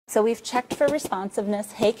So we've checked for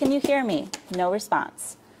responsiveness. Hey, can you hear me? No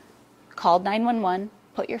response. Called 911,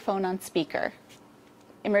 put your phone on speaker.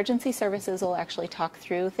 Emergency services will actually talk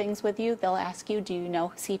through things with you. They'll ask you, do you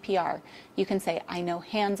know CPR? You can say, I know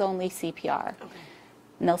hands-only CPR. Okay.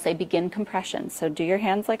 And they'll say, begin compression. So do your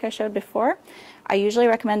hands like I showed before. I usually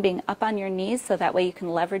recommend being up on your knees so that way you can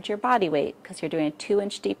leverage your body weight because you're doing a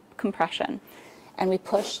 2-inch deep compression. And we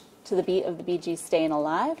push to the beat of the Bee Gees Staying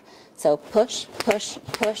Alive. So push, push,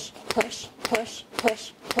 push, push, push,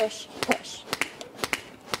 push, push, push.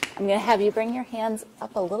 I'm going to have you bring your hands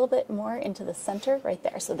up a little bit more into the center right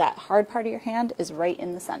there. So that hard part of your hand is right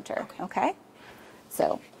in the center, okay?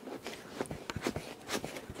 So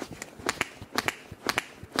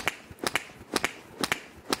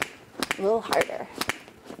a little harder.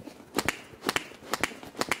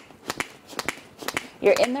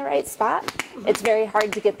 You're in the right spot. It's very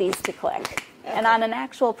hard to get these to click. Okay. And on an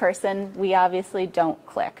actual person, we obviously don't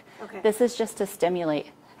click. Okay. This is just to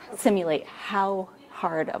simulate how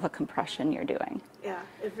hard of a compression you're doing. Yeah,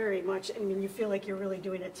 it very much. I mean, you feel like you're really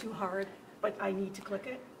doing it too hard, but I need to click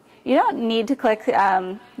it? You don't need to click.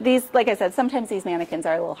 These, like I said, sometimes these mannequins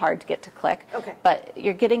are a little hard to get to click. Okay. But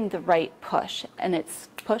you're getting the right push, and it's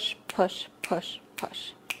push, push, push,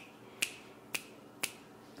 push.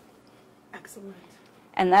 Excellent.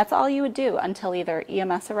 And that's all you would do until either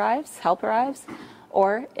EMS arrives, help arrives,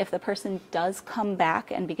 or if the person does come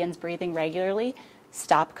back and begins breathing regularly,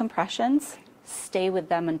 stop compressions, stay with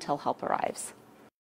them until help arrives.